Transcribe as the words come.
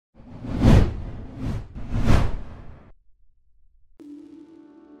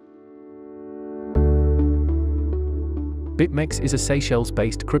BitMEX is a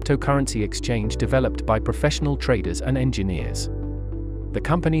Seychelles-based cryptocurrency exchange developed by professional traders and engineers. The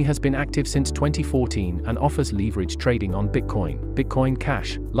company has been active since 2014 and offers leverage trading on Bitcoin, Bitcoin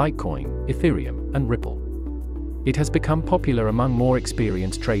Cash, Litecoin, Ethereum, and Ripple. It has become popular among more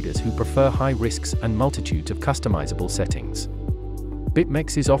experienced traders who prefer high risks and multitudes of customizable settings.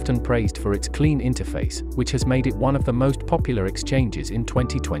 BitMEX is often praised for its clean interface, which has made it one of the most popular exchanges in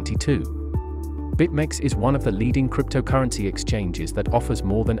 2022. BitMEX is one of the leading cryptocurrency exchanges that offers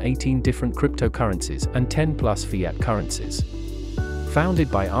more than 18 different cryptocurrencies and 10 plus fiat currencies.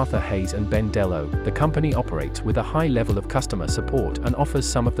 Founded by Arthur Hayes and Ben Dello, the company operates with a high level of customer support and offers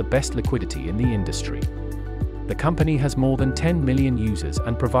some of the best liquidity in the industry. The company has more than 10 million users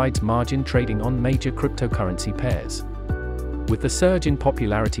and provides margin trading on major cryptocurrency pairs. With the surge in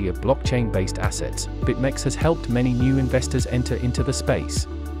popularity of blockchain-based assets, BitMEX has helped many new investors enter into the space.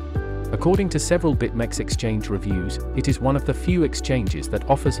 According to several BitMEX exchange reviews, it is one of the few exchanges that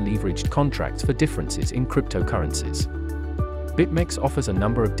offers leveraged contracts for differences in cryptocurrencies. BitMEX offers a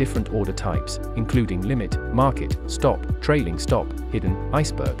number of different order types, including limit, market, stop, trailing stop, hidden,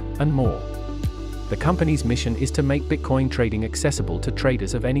 iceberg, and more. The company's mission is to make Bitcoin trading accessible to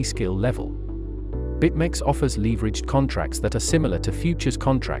traders of any skill level. BitMEX offers leveraged contracts that are similar to futures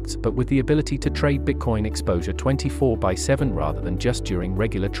contracts but with the ability to trade Bitcoin exposure 24/7 rather than just during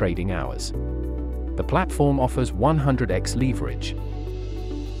regular trading hours. The platform offers 100x leverage.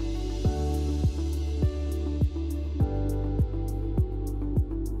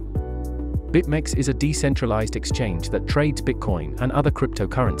 BitMEX is a decentralized exchange that trades Bitcoin and other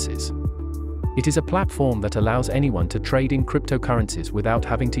cryptocurrencies. It is a platform that allows anyone to trade in cryptocurrencies without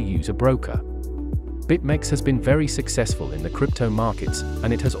having to use a broker. BitMEX has been very successful in the crypto markets,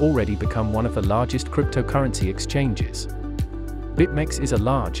 and it has already become one of the largest cryptocurrency exchanges. BitMEX is a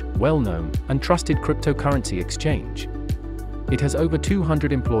large, well-known, and trusted cryptocurrency exchange. It has over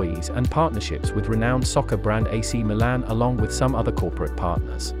 200 employees and partnerships with renowned soccer brand AC Milan along with some other corporate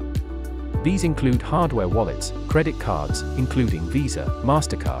partners. These include hardware wallets, credit cards, including Visa,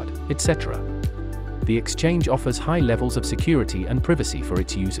 MasterCard, etc. The exchange offers high levels of security and privacy for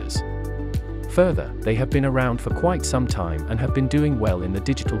its users. Further, they have been around for quite some time and have been doing well in the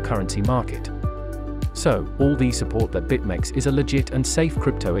digital currency market. So, all these support that BitMEX is a legit and safe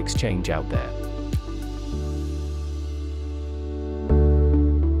crypto exchange out there.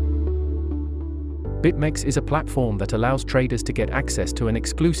 BitMEX is a platform that allows traders to get access to an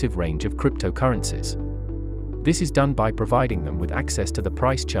exclusive range of cryptocurrencies. This is done by providing them with access to the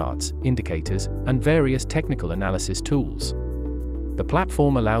price charts, indicators, and various technical analysis tools. The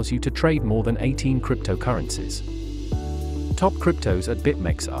platform allows you to trade more than 18 cryptocurrencies. Top cryptos at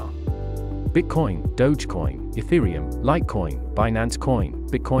BitMEX are Bitcoin, Dogecoin, Ethereum, Litecoin, Binance Coin,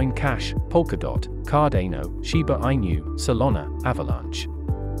 Bitcoin Cash, Polkadot, Cardano, Shiba Inu, Solana, Avalanche.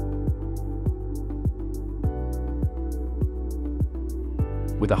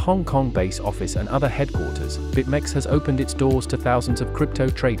 With a Hong Kong base office and other headquarters, BitMEX has opened its doors to thousands of crypto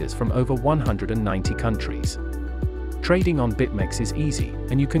traders from over 190 countries. Trading on BitMEX is easy,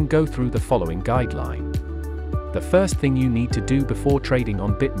 and you can go through the following guideline. The first thing you need to do before trading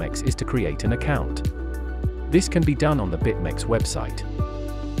on BitMEX is to create an account. This can be done on the BitMEX website.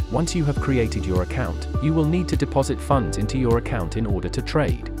 Once you have created your account, you will need to deposit funds into your account in order to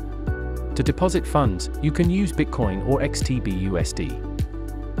trade. To deposit funds, you can use Bitcoin or XTBUSD.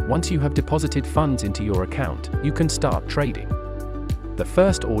 Once you have deposited funds into your account, you can start trading. The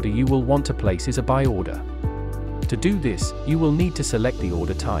first order you will want to place is a buy order. To do this, you will need to select the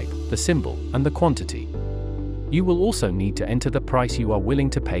order type, the symbol, and the quantity. You will also need to enter the price you are willing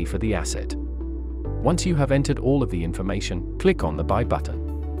to pay for the asset. Once you have entered all of the information, click on the buy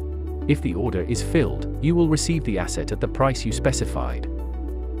button. If the order is filled, you will receive the asset at the price you specified.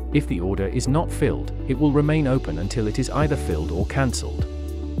 If the order is not filled, it will remain open until it is either filled or cancelled.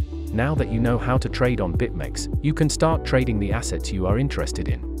 Now that you know how to trade on BitMEX, you can start trading the assets you are interested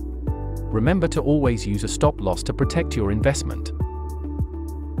in. Remember to always use a stop loss to protect your investment.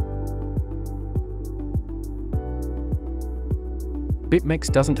 BitMEX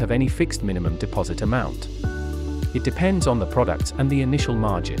doesn't have any fixed minimum deposit amount. It depends on the products and the initial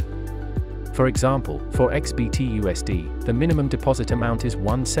margin. For example, for XBTUSD, the minimum deposit amount is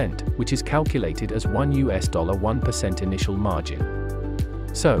 1 cent, which is calculated as $1 initial margin.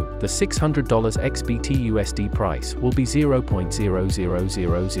 So, the $600 XBTUSD price will be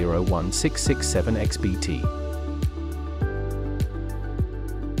 0.00001667 XBT.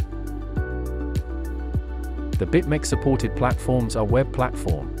 The BitMEX supported platforms are Web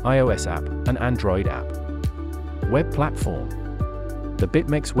Platform, iOS app, and Android app. Web Platform. The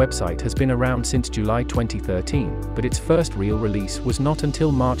BitMEX website has been around since July 2013, but its first real release was not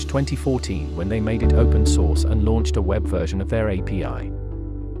until March 2014 when they made it open source and launched a web version of their API.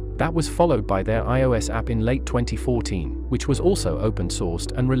 That was followed by their iOS app in late 2014, which was also open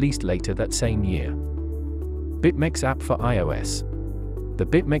sourced and released later that same year. BitMEX app for iOS. The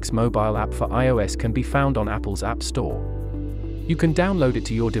BitMEX mobile app for iOS can be found on Apple's App Store. You can download it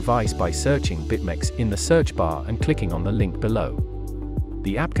to your device by searching BitMEX in the search bar and clicking on the link below.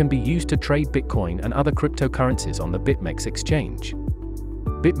 The app can be used to trade Bitcoin and other cryptocurrencies on the BitMEX exchange.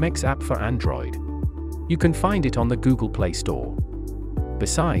 BitMEX app for Android. You can find it on the Google Play Store.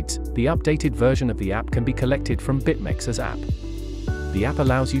 Besides, the updated version of the app can be collected from BitMEX's app. The app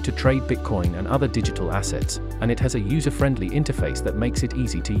allows you to trade Bitcoin and other digital assets, and it has a user-friendly interface that makes it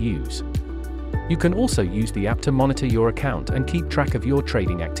easy to use. You can also use the app to monitor your account and keep track of your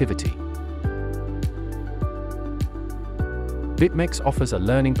trading activity. BitMEX offers a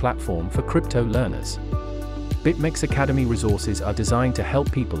learning platform for crypto learners. BitMEX Academy resources are designed to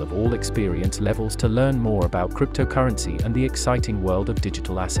help people of all experience levels to learn more about cryptocurrency and the exciting world of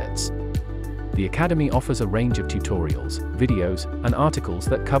digital assets. The Academy offers a range of tutorials, videos, and articles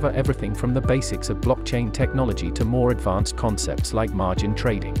that cover everything from the basics of blockchain technology to more advanced concepts like margin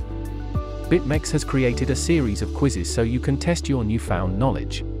trading. BitMEX has created a series of quizzes so you can test your newfound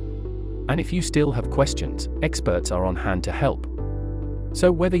knowledge. And if you still have questions, experts are on hand to help. So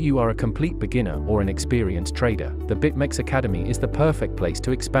whether you are a complete beginner or an experienced trader, the BitMEX Academy is the perfect place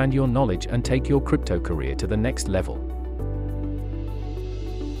to expand your knowledge and take your crypto career to the next level.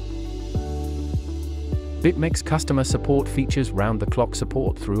 BitMEX customer support features round-the-clock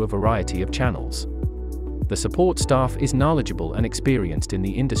support through a variety of channels. The support staff is knowledgeable and experienced in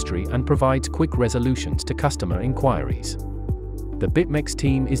the industry and provides quick resolutions to customer inquiries. The BitMEX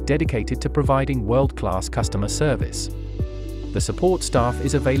team is dedicated to providing world-class customer service. The support staff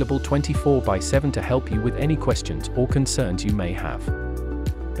is available 24/7 to help you with any questions or concerns you may have.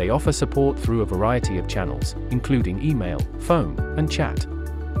 They offer support through a variety of channels, including email, phone, and chat.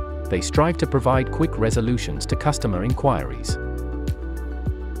 They strive to provide quick resolutions to customer inquiries.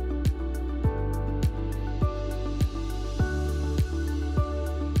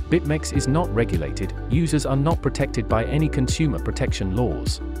 BitMEX is not regulated, users are not protected by any consumer protection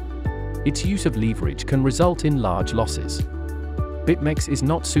laws. Its use of leverage can result in large losses. BitMEX is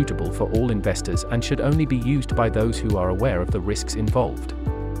not suitable for all investors and should only be used by those who are aware of the risks involved.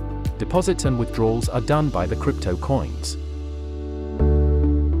 Deposits and withdrawals are done by the crypto coins.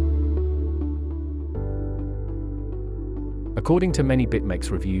 According to many BitMEX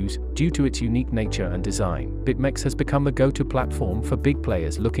reviews, due to its unique nature and design, BitMEX has become the go-to platform for big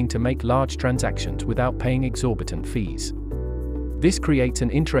players looking to make large transactions without paying exorbitant fees. This creates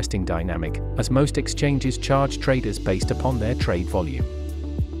an interesting dynamic, as most exchanges charge traders based upon their trade volume.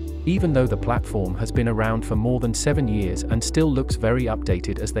 Even though the platform has been around for more than 7 years and still looks very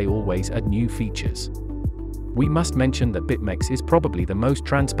updated as they always add new features. We must mention that BitMEX is probably the most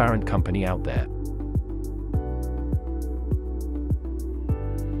transparent company out there.